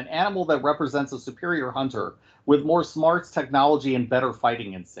 an animal that represents a superior hunter with more smarts, technology, and better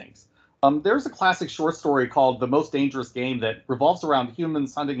fighting instincts. There's a classic short story called The Most Dangerous Game that revolves around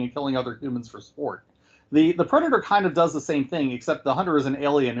humans hunting and killing other humans for sport. The predator kind of does the same thing, except the hunter is an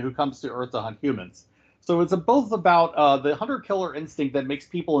alien who comes to Earth to hunt humans. So it's both about the hunter killer instinct that makes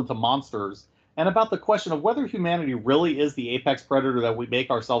people into monsters, and about the question of whether humanity really is the apex predator that we make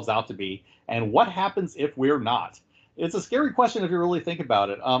ourselves out to be, and what happens if we're not. It's a scary question if you really think about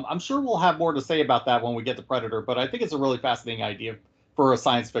it. I'm sure we'll have more to say about that when we get to Predator, but I think it's a really fascinating idea for a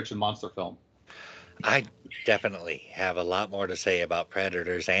science fiction monster film. I definitely have a lot more to say about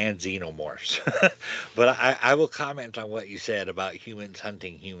predators and xenomorphs, but I will comment on what you said about humans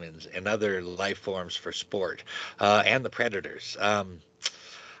hunting humans and other life forms for sport, and the predators.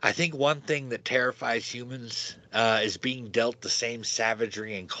 I think one thing that terrifies humans is being dealt the same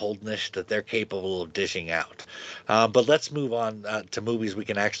savagery and coldness that they're capable of dishing out. But let's move on to movies we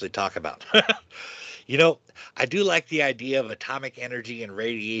can actually talk about. You know, I do like the idea of atomic energy and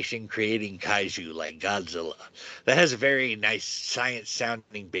radiation creating kaiju like Godzilla. That has a very nice science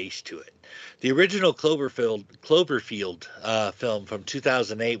sounding base to it. The original Cloverfield film from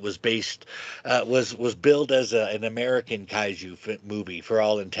 2008 was billed as an American kaiju movie for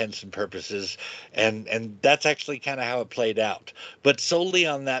all intents and purposes, and that's actually kind of how it played out. But solely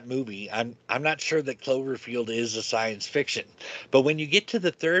on that movie, I'm not sure that Cloverfield is a science fiction. But when you get to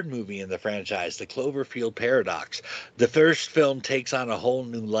the third movie in the franchise, the Cloverfield Paradox, the first film takes on a whole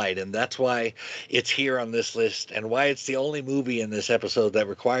new light, and that's why it's here on this list and why it's the only movie in this episode that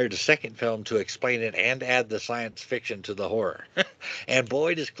required a second film to explain it and add the science fiction to the horror. And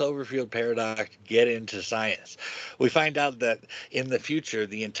boy, does Cloverfield Paradox get into science. We find out that in the future,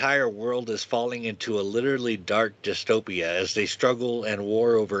 the entire world is falling into a literally dark dystopia as they struggle and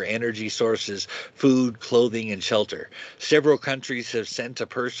war over energy sources, food, clothing, and shelter. Several countries have sent a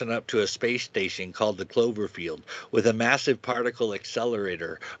person up to a space station called the Cloverfield with a massive particle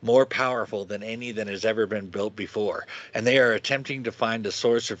accelerator more powerful than any that has ever been built before, and they are attempting to find a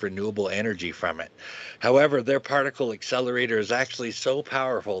source of renewable energy from it. However, their particle accelerator is actually so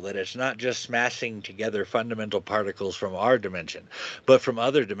powerful that it's not just smashing together fundamental particles from our dimension, but from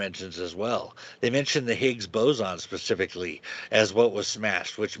other dimensions as well. They mention the Higgs boson specifically as what was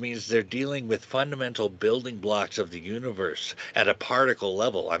smashed, which means they're dealing with fundamental building blocks of the universe at a particle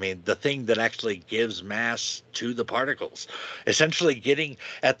level. I mean, the thing that actually gives mass to the particles. Essentially, getting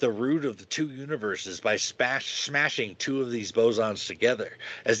at the root of the two universes by smashing two of these bosons together.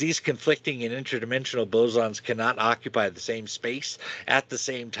 As these conflicting and interdimensional bosons cannot occupy the same space at the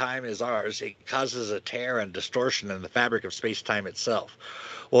same time as ours, it causes a tear and distortion in the fabric of space time itself.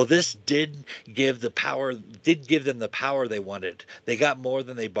 Well, this did give them the power they wanted. They got more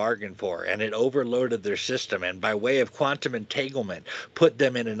than they bargained for, and it overloaded their system, and by way of quantum entanglement, put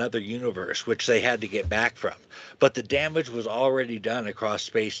them in another universe, which they had to get back from. But the damage was already done across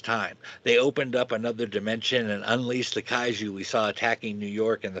space-time. They opened up another dimension and unleashed the kaiju we saw attacking New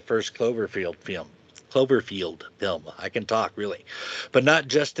York in the first Cloverfield film. I can talk really, but not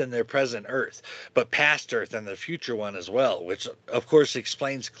just in their present Earth, but past Earth and the future one as well, which of course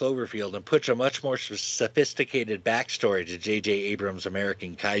explains Cloverfield and puts a much more sophisticated backstory to J.J. Abrams'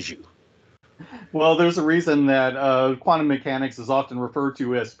 American Kaiju. Well, there's a reason that quantum mechanics is often referred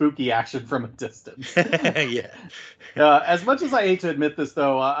to as spooky action from a distance. Yeah. As much as I hate to admit this,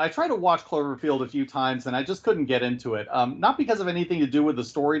 though, I tried to watch Cloverfield a few times and I just couldn't get into it. Not because of anything to do with the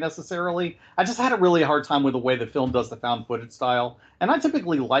story necessarily. I just had a really hard time with the way the film does the found footage style. And I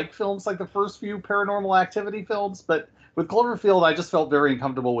typically like films like the first few Paranormal Activity films, but with Cloverfield, I just felt very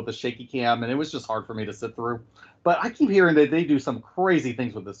uncomfortable with the shaky cam and it was just hard for me to sit through. But I keep hearing that they do some crazy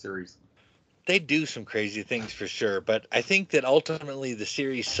things with this series. They do some crazy things for sure, but I think that ultimately the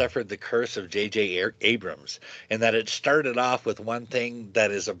series suffered the curse of J.J. Abrams, in that it started off with one thing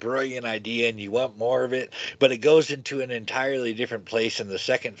that is a brilliant idea and you want more of it, but it goes into an entirely different place in the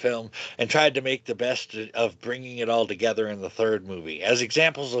second film and tried to make the best of bringing it all together in the third movie. As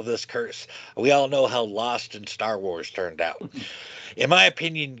examples of this curse, we all know how Lost and Star Wars turned out. In my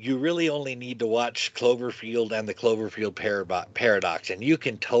opinion, you really only need to watch Cloverfield and the Cloverfield Paradox, and you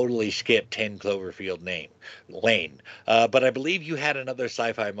can totally skip 10 Lane. But I believe you had another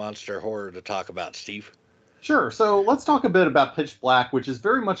sci-fi monster horror to talk about, Steve. Sure. So let's talk a bit about Pitch Black, which is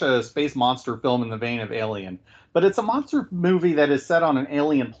very much a space monster film in the vein of Alien. But it's a monster movie that is set on an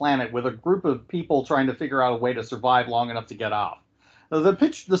alien planet with a group of people trying to figure out a way to survive long enough to get off.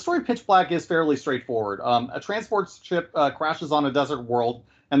 The story of Pitch Black is fairly straightforward. A transport ship crashes on a desert world,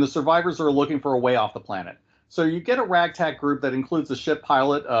 and the survivors are looking for a way off the planet. So you get a ragtag group that includes a ship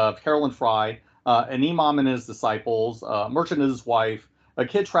pilot, Carolyn Fry, an imam and his disciples, a merchant and his wife, a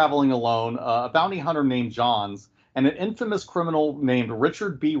kid traveling alone, a bounty hunter named Johns, and an infamous criminal named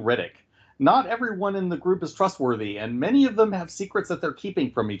Richard B. Riddick. Not everyone in the group is trustworthy, and many of them have secrets that they're keeping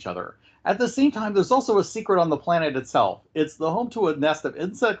from each other. At the same time, there's also a secret on the planet itself. It's the home to a nest of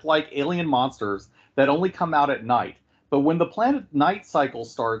insect like alien monsters that only come out at night. But when the planet night cycle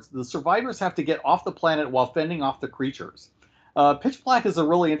starts, the survivors have to get off the planet while fending off the creatures. Pitch Black is a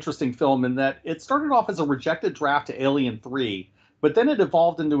really interesting film in that it started off as a rejected draft to Alien 3, but then it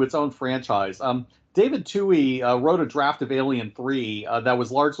evolved into its own franchise. David Twohy wrote a draft of Alien 3 that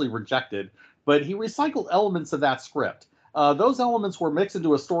was largely rejected, but he recycled elements of that script. Those elements were mixed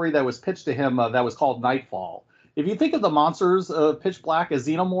into a story that was pitched to him that was called Nightfall. If you think of the monsters of Pitch Black as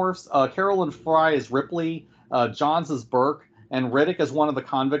xenomorphs, Carolyn Fry as Ripley, Johns as Burke, and Riddick as one of the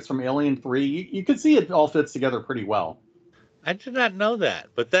convicts from Alien 3, you can see it all fits together pretty well. I did not know that,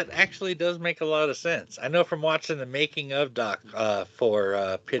 but that actually does make a lot of sense. I know from watching the making of doc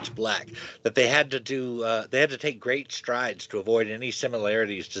for Pitch Black that they had to take great strides to avoid any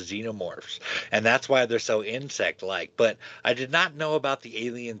similarities to xenomorphs, and that's why they're so insect-like. But I did not know about the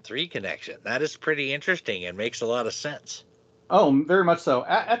Alien 3 connection. That is pretty interesting and makes a lot of sense. Oh, very much so.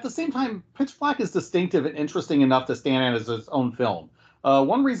 At the same time, Pitch Black is distinctive and interesting enough to stand out as its own film.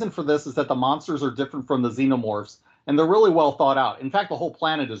 One reason for this is that the monsters are different from the xenomorphs, and they're really well thought out. In fact, the whole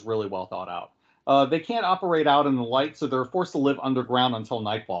planet is really well thought out. They can't operate out in the light, so they're forced to live underground until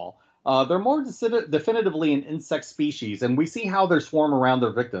nightfall. They're more definitively an insect species, and we see how they swarm around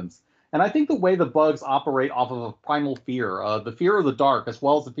their victims. And I think the way the bugs operate off of a primal fear, the fear of the dark, as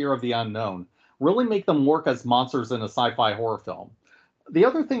well as the fear of the unknown, really make them work as monsters in a sci-fi horror film. The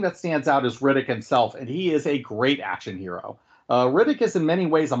other thing that stands out is Riddick himself, and he is a great action hero. Riddick is in many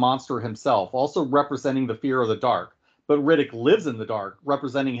ways a monster himself, also representing the fear of the dark. But Riddick lives in the dark,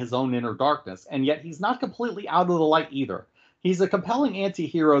 representing his own inner darkness, and yet he's not completely out of the light either. He's a compelling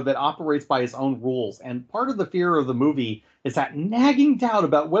anti-hero that operates by his own rules, and part of the fear of the movie is that nagging doubt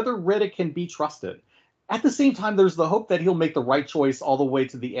about whether Riddick can be trusted. At the same time, there's the hope that he'll make the right choice all the way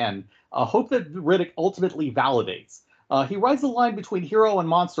to the end, a hope that Riddick ultimately validates. He rides the line between hero and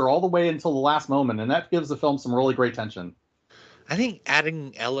monster all the way until the last moment, and that gives the film some really great tension. I think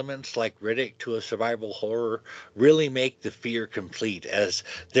adding elements like Riddick to a survival horror really make the fear complete, as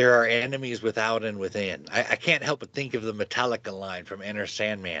there are enemies without and within. I can't help but think of the Metallica line from Enter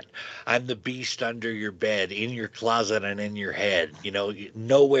Sandman. I'm the beast under your bed, in your closet, and in your head. You know,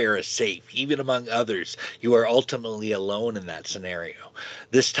 nowhere is safe. Even among others, you are ultimately alone in that scenario.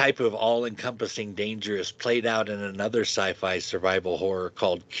 This type of all-encompassing danger is played out in another sci-fi survival horror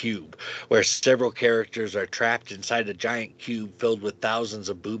called Cube, where several characters are trapped inside a giant cube filled with thousands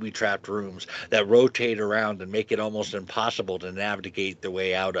of booby-trapped rooms that rotate around and make it almost impossible to navigate their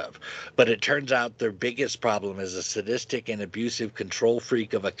way out of. But it turns out their biggest problem is a sadistic and abusive control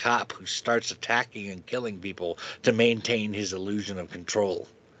freak of a cop who starts attacking and killing people to maintain his illusion of control.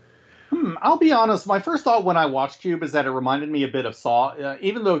 I'll be honest. My first thought when I watched Cube is that it reminded me a bit of Saw,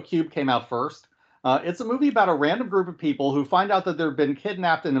 even though Cube came out first. It's a movie about a random group of people who find out that they've been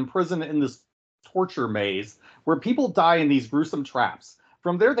kidnapped and imprisoned in this torture maze where people die in these gruesome traps.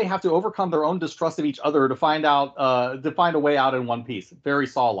 From there, they have to overcome their own distrust of each other to find a way out in one piece. Very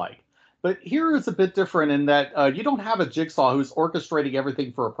Saw-like. But here it's a bit different in that you don't have a Jigsaw who's orchestrating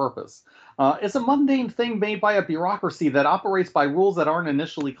everything for a purpose. It's a mundane thing made by a bureaucracy that operates by rules that aren't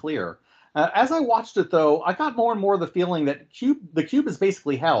initially clear. As I watched it, though, I got more and more the feeling that the Cube is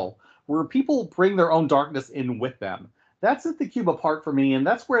basically hell, where people bring their own darkness in with them. That set the Cube apart for me, and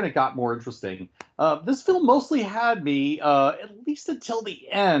that's where it got more interesting. This film mostly had me, at least until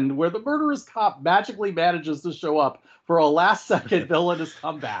the end, where the murderous cop magically manages to show up for a last-second villainous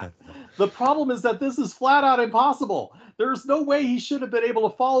comeback. The problem is that this is flat out impossible. There's no way he should have been able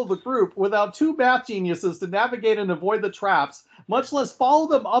to follow the group without two math geniuses to navigate and avoid the traps, much less follow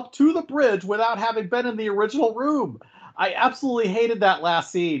them up to the bridge without having been in the original room. I absolutely hated that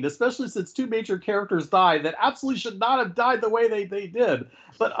last scene, especially since two major characters died that absolutely should not have died the way they did.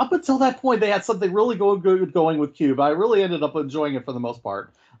 But up until that point, they had something really good going with Cube. I really ended up enjoying it for the most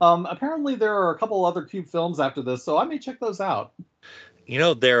part. Apparently, there are a couple other Cube films after this, so I may check those out.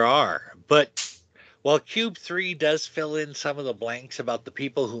 There are, but while Cube 3 does fill in some of the blanks about the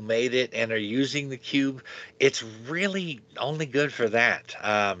people who made it and are using the cube, it's really only good for that.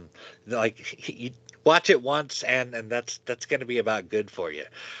 You watch it once, and that's going to be about good for you.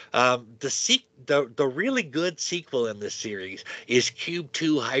 The really good sequel in this series is Cube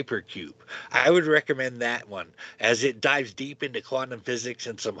 2 Hypercube. I would recommend that one as it dives deep into quantum physics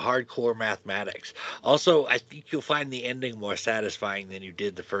and some hardcore mathematics. Also, I think you'll find the ending more satisfying than you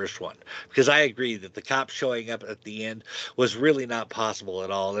did the first one, because I agree that the cops showing up at the end was really not possible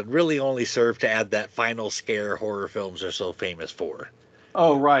at all and really only served to add that final scare horror films are so famous for.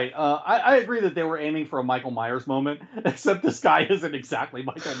 Oh, right. I agree that they were aiming for a Michael Myers moment, except this guy isn't exactly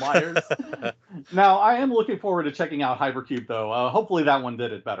Michael Myers. Now, I am looking forward to checking out Hypercube, though. Hopefully that one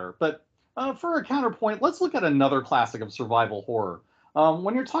did it better. But for a counterpoint, let's look at another classic of survival horror.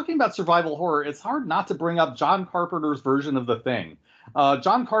 When you're talking about survival horror, it's hard not to bring up John Carpenter's version of The Thing.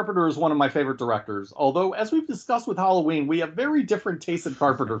 John Carpenter is one of my favorite directors, although, as we've discussed with Halloween, we have very different tastes in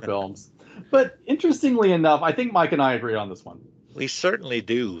Carpenter films. But interestingly enough, I think Mike and I agree on this one. We certainly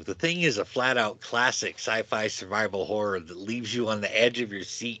do. The Thing is a flat out classic sci-fi survival horror that leaves you on the edge of your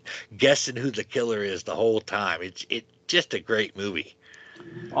seat guessing who the killer is the whole time. It's just a great movie.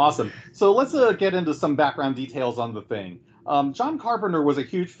 Awesome. So let's get into some background details on The Thing. John Carpenter was a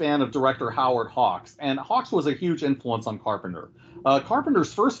huge fan of director Howard Hawks, and Hawks was a huge influence on Carpenter.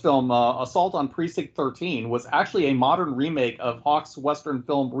 Carpenter's first film, Assault on Precinct 13, was actually a modern remake of Hawks' Western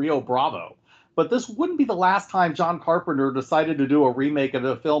film Rio Bravo. But this wouldn't be the last time John Carpenter decided to do a remake of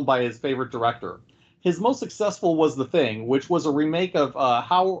a film by his favorite director. His most successful was The Thing, which was a remake of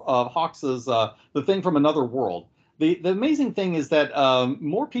Hawks's The Thing from Another World. The amazing thing is that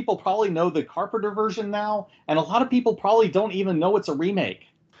more people probably know the Carpenter version now, and a lot of people probably don't even know it's a remake.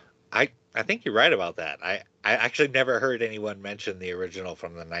 I think you're right about that. I actually never heard anyone mention the original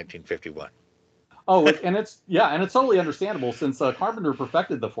from the 1951. Oh, and it's totally understandable since Carpenter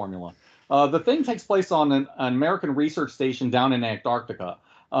perfected the formula. The Thing takes place on an American research station down in Antarctica.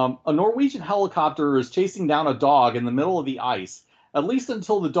 A Norwegian helicopter is chasing down a dog in the middle of the ice, at least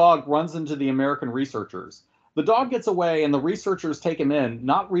until the dog runs into the American researchers. The dog gets away and the researchers take him in,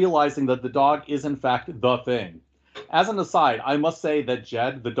 not realizing that the dog is in fact the Thing. As an aside, I must say that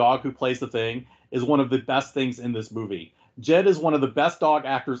Jed, the dog who plays the Thing, is one of the best things in this movie. Jed is one of the best dog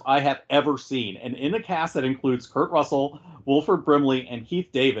actors I have ever seen, and in a cast that includes Kurt Russell, Wilford Brimley, and Keith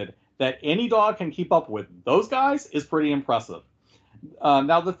David, that any dog can keep up with those guys is pretty impressive.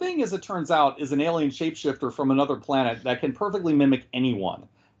 Now, the Thing, as it turns out, is an alien shapeshifter from another planet that can perfectly mimic anyone.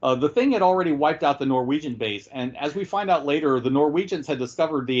 The Thing had already wiped out the Norwegian base, and as we find out later, the Norwegians had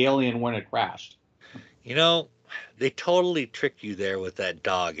discovered the alien when it crashed. They totally trick you there with that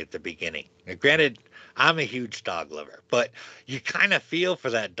dog at the beginning. Now, granted, I'm a huge dog lover, but you kind of feel for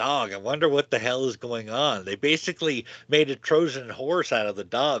that dog. I wonder what the hell is going on. They basically made a Trojan horse out of the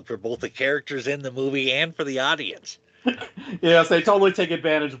dog for both the characters in the movie and for the audience. Yes, they totally take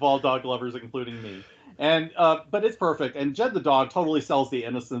advantage of all dog lovers, including me. But it's perfect. And Jed the dog totally sells the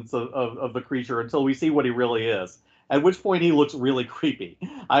innocence of the creature until we see what he really is, at which point he looks really creepy.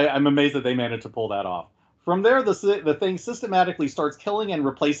 I'm amazed that they managed to pull that off. From there, the thing systematically starts killing and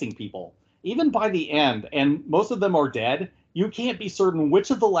replacing people. Even by the end, and most of them are dead, you can't be certain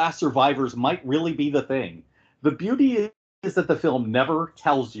which of the last survivors might really be the thing. The beauty is that the film never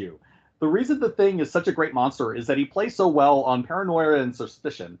tells you. The reason the thing is such a great monster is that he plays so well on paranoia and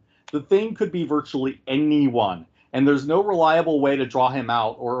suspicion. The thing could be virtually anyone, and there's no reliable way to draw him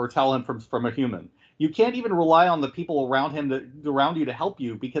out or tell him from a human. You can't even rely on the people around around you to help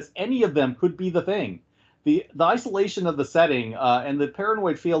you because any of them could be the thing. The isolation of the setting and the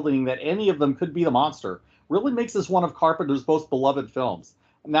paranoid feeling that any of them could be the monster really makes this one of Carpenter's most beloved films.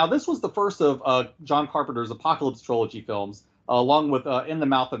 Now, this was the first of John Carpenter's Apocalypse trilogy films, along with In the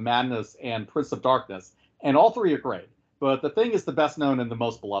Mouth of Madness and Prince of Darkness, and all three are great. But The Thing is the best known and the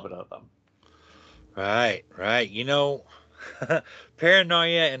most beloved of them. Right, right.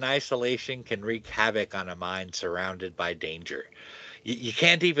 Paranoia and isolation can wreak havoc on a mind surrounded by danger. You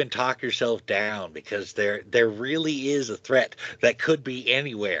can't even talk yourself down because there really is a threat that could be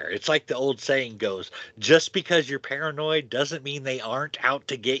anywhere. It's like the old saying goes, just because you're paranoid doesn't mean they aren't out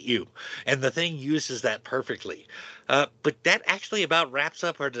to get you. And the thing uses that perfectly. But that actually about wraps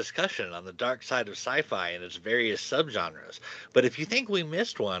up our discussion on the dark side of sci-fi and its various subgenres. But if you think we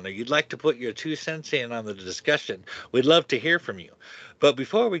missed one or you'd like to put your 2 cents in on the discussion, we'd love to hear from you. But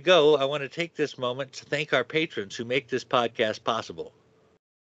before we go, I want to take this moment to thank our patrons who make this podcast possible.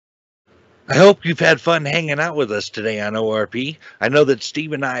 I hope you've had fun hanging out with us today on ORP. I know that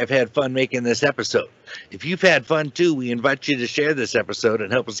Steve and I have had fun making this episode. If you've had fun too, we invite you to share this episode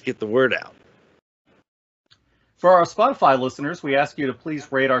and help us get the word out. For our Spotify listeners, we ask you to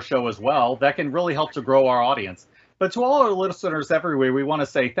please rate our show as well. That can really help to grow our audience. But to all our listeners everywhere, we want to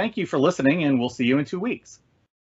say thank you for listening, and we'll see you in 2 weeks.